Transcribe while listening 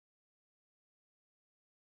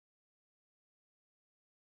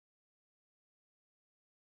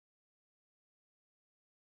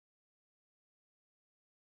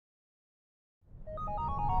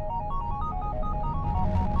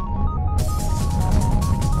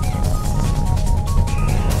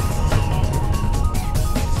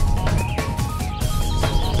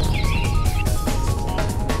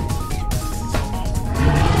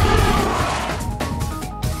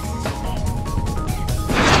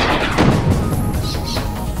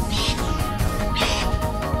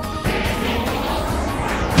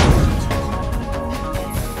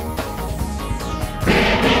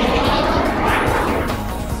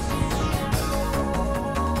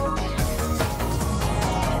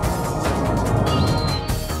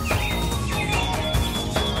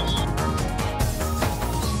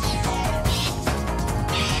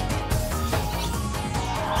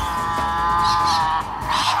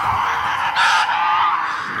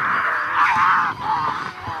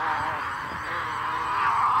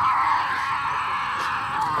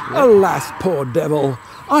Alas, poor devil,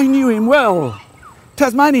 I knew him well.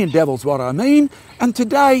 Tasmanian devil's what I mean, and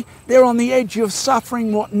today they're on the edge of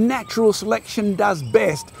suffering what natural selection does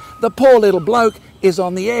best. The poor little bloke is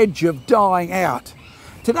on the edge of dying out.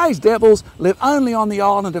 Today's devils live only on the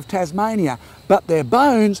island of Tasmania, but their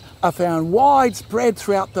bones are found widespread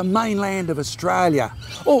throughout the mainland of Australia.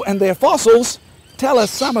 Oh, and their fossils tell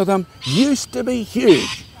us some of them used to be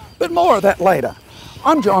huge. But more of that later.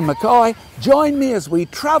 I'm John Mackay. Join me as we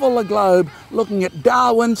travel the globe looking at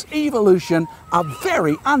Darwin's evolution of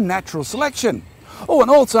very unnatural selection. Oh, and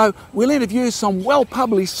also we'll interview some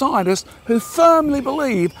well-published scientists who firmly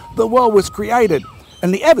believe the world was created,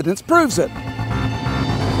 and the evidence proves it.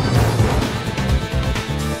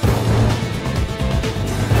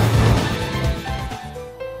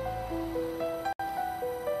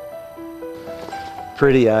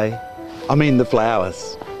 Pretty, eh? I mean the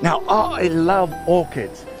flowers. Now, I love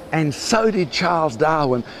orchids, and so did Charles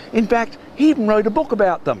Darwin. In fact, he even wrote a book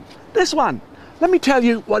about them. This one. Let me tell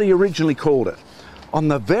you what he originally called it. On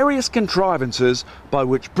the various contrivances by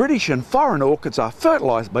which British and foreign orchids are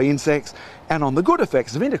fertilised by insects, and on the good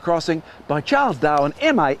effects of intercrossing by Charles Darwin,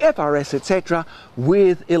 MA, FRS, etc.,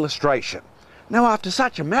 with illustration. Now, after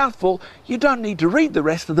such a mouthful, you don't need to read the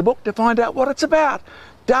rest of the book to find out what it's about.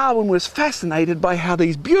 Darwin was fascinated by how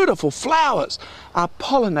these beautiful flowers are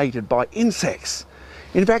pollinated by insects.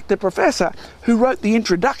 In fact, the professor who wrote the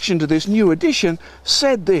introduction to this new edition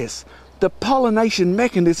said this: the pollination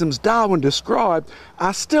mechanisms Darwin described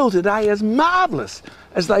are still today as marvellous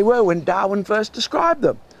as they were when Darwin first described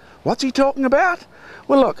them. What's he talking about?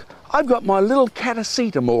 Well, look, I've got my little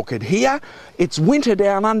catasetum orchid here. It's winter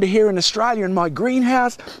down under here in Australia in my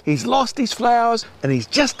greenhouse. He's lost his flowers and he's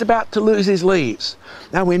just about to lose his leaves.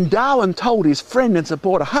 Now, when Darwin told his friend and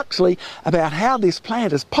supporter Huxley about how this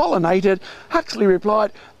plant is pollinated, Huxley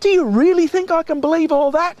replied, "Do you really think I can believe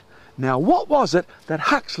all that?" Now, what was it that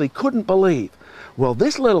Huxley couldn't believe? Well,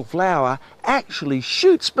 this little flower actually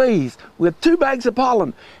shoots bees with 2 bags of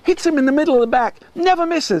pollen, hits them in the middle of the back, never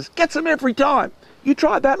misses, gets them every time. You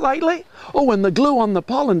tried that lately? Oh, when the glue on the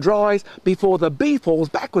pollen dries before the bee falls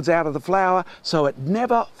backwards out of the flower, so it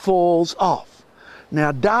never falls off.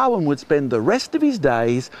 Now, Darwin would spend the rest of his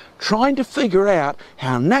days trying to figure out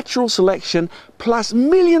how natural selection, plus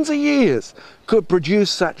millions of years, could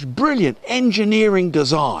produce such brilliant engineering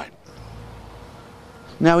design.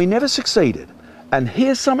 Now, he never succeeded, and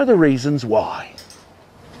here's some of the reasons why.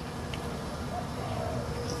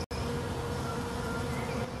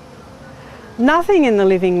 Nothing in the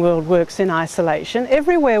living world works in isolation.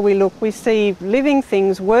 Everywhere we look, we see living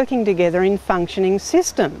things working together in functioning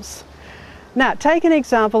systems. Now, take an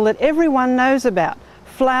example that everyone knows about: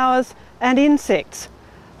 flowers and insects.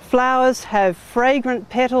 Flowers have fragrant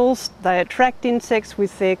petals, they attract insects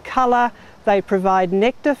with their colour, they provide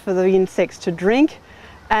nectar for the insects to drink,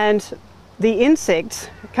 and the insects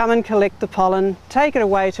come and collect the pollen, take it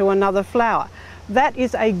away to another flower. That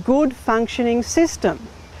is a good functioning system.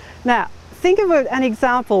 Now, think of an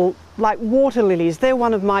example like water lilies. They're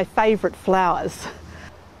one of my favourite flowers.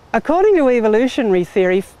 According to evolutionary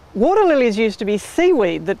theory, water lilies used to be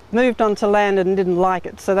seaweed that moved onto land and didn't like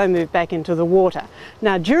it, so they moved back into the water.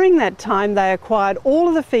 Now, during that time, they acquired all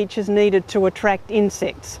of the features needed to attract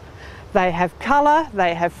insects. They have colour,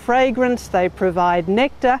 they have fragrance, they provide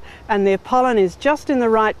nectar, and their pollen is just in the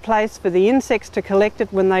right place for the insects to collect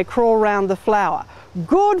it when they crawl around the flower.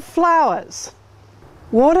 Good flowers!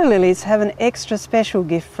 Water lilies have an extra special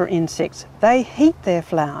gift for insects. They heat their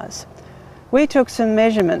flowers. We took some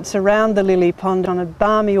measurements around the lily pond on a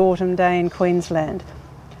balmy autumn day in Queensland.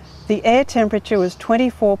 The air temperature was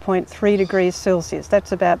 24.3 degrees Celsius,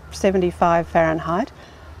 that's about 75 Fahrenheit.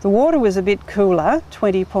 The water was a bit cooler,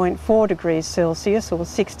 20.4 degrees Celsius or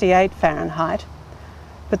 68 Fahrenheit.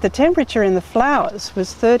 But the temperature in the flowers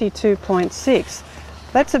was 32.6.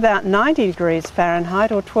 That's about 90 degrees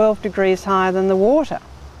Fahrenheit or 12 degrees higher than the water.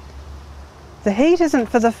 The heat isn't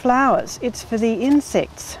for the flowers, it's for the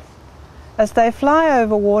insects. As they fly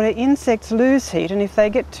over water, insects lose heat, and if they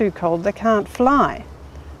get too cold, they can't fly.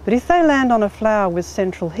 But if they land on a flower with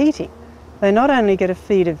central heating, they not only get a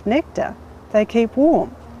feed of nectar, they keep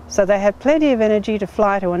warm. So they have plenty of energy to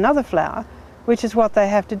fly to another flower, which is what they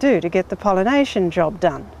have to do to get the pollination job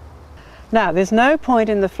done. Now, there's no point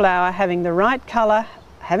in the flower having the right colour,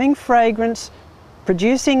 having fragrance,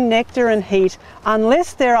 producing nectar and heat,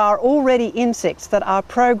 unless there are already insects that are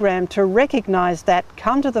programmed to recognise that,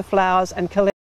 come to the flowers and collect